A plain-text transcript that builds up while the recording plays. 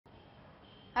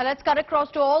And let's cut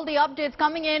across to all the updates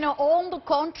coming in on the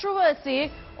controversy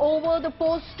over the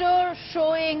poster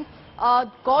showing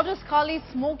Goddess Kaali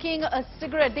smoking a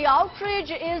cigarette. The outrage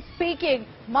is peaking.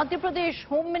 Madhya Pradesh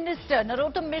Home Minister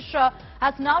Narottam Mishra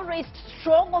has now raised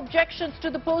strong objections to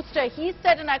the poster. He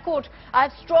said, and I quote, "I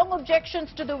have strong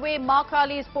objections to the way Maa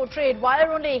Kaali is portrayed. Why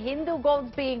are only Hindu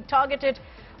gods being targeted?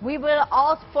 We will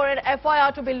ask for an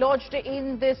FIR to be lodged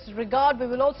in this regard. We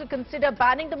will also consider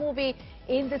banning the movie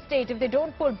in the state. If they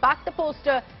don't pull back the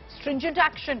poster, stringent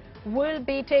action will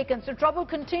be taken." So trouble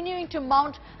continuing to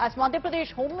mount as Madhya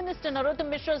Pradesh Home Minister Narottam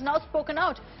Mishra has now spoken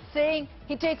out, saying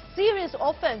he takes serious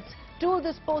offence to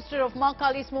this poster of Maa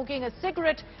Kaali smoking a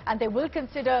cigarette and they will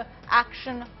consider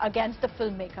action against the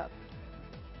filmmaker.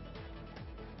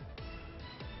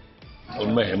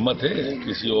 उनमें हिम्मत है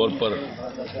किसी और पर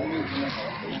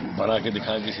बना के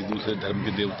दिखाएं, किसी दूसरे धर्म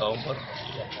के देवताओं पर।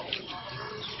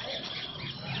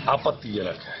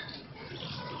 आपत्तिजनक है।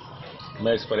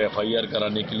 मैं इस पर FIR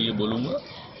कराने के लिए बोलूंगा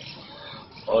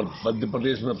और मध्य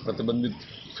प्रदेश में प्रतिबंधित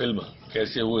फिल्म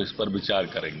कैसे हो इस पर विचार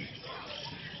करेंगे।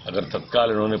 अगर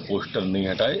तत्काल इन्होंने पोस्टर नहीं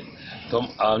हटाए तो हम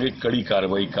आगे कड़ी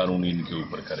कार्रवाई कानूनी इनके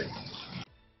ऊपर करेंगे।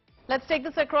 Let's take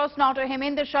this across now to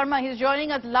Hemendra Sharma. He's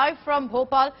joining us live from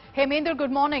Bhopal. Hemendra,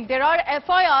 good morning. There are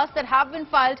FIRs that have been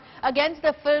filed against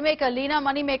the filmmaker Leena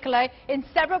Manimekalai in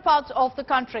several parts of the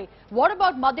country. What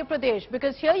about Madhya Pradesh?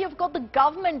 Because here you've got the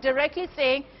government directly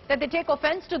saying that they take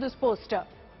offence to this poster.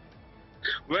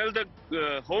 Well,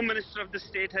 the Home Minister of the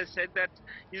state has said that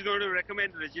he's going to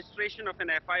recommend registration of an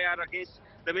FIR against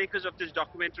the makers of this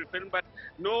documentary film, but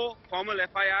no formal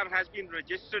FIR has been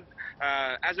registered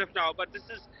as of now. But this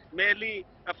is merely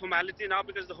a formality now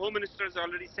because the Home Minister has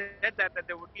already said that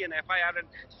there would be an FIR and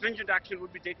stringent action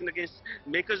would be taken against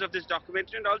makers of this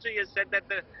documentary. And also he has said that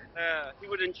he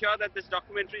would ensure that this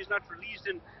documentary is not released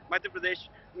in Madhya Pradesh.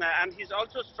 And he's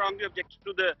also strongly objected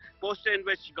to the poster in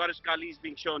which Goddess Kaali is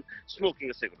being shown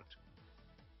smoking a cigarette.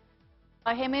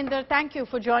 Hemendra, thank you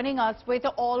for joining us with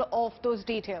all of those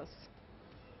details.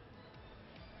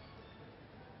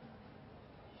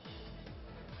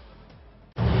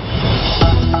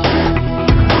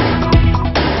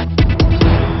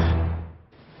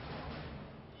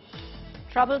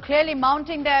 Trouble clearly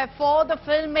mounting there for the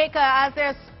filmmaker as there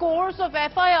are scores of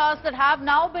FIRs that have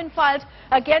now been filed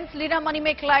against Leena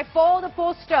Manimekalai for the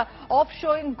poster of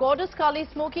showing Goddess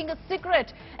Kaali smoking a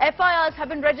cigarette. FIRs have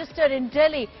been registered in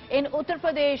Delhi, in Uttar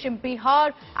Pradesh, in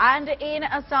Bihar and in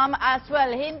Assam as well.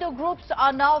 Hindu groups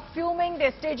are now fuming.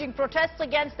 They're staging protests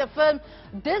against the film.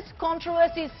 This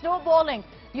controversy is snowballing.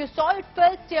 You saw it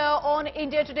first here on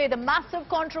India Today, the massive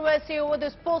controversy over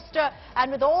this poster,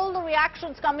 and with all the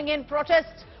reactions coming in,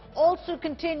 protests also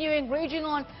continuing, raging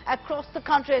on across the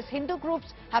country as Hindu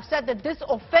groups have said that this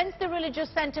offends the religious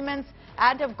sentiments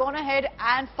and have gone ahead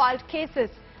and filed cases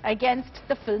against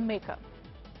the filmmaker.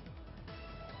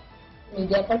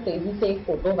 Media पर तेजी से एक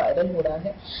photo viral हो रहा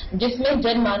है जिसमें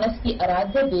जनमानस की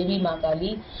आराध्य देवी मां काली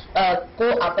को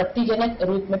आपत्तिजनक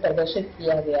रूप में प्रदर्शित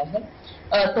किया गया है।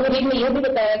 तहरीर में यह भी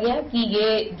बताया गया कि ये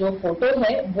जो फोटो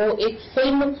है वो एक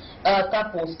फिल्म का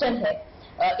पोस्टर है।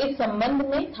 इस संबंध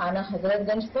में थाना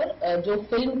हजरतगंज पर जो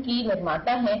फिल्म की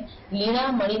निर्माता है लीना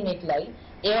मणिमेकलाई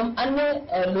एवं अन्य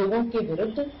लोगों के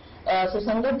विरुद्ध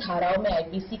सुसंगत धाराओं में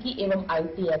IPC की एवं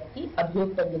IT एक्ट की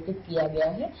अभियोग पंजीकृत किया गया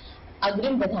है।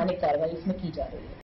 अग्रिम वैधानिक कार्रवाई इसमें की जा रही है।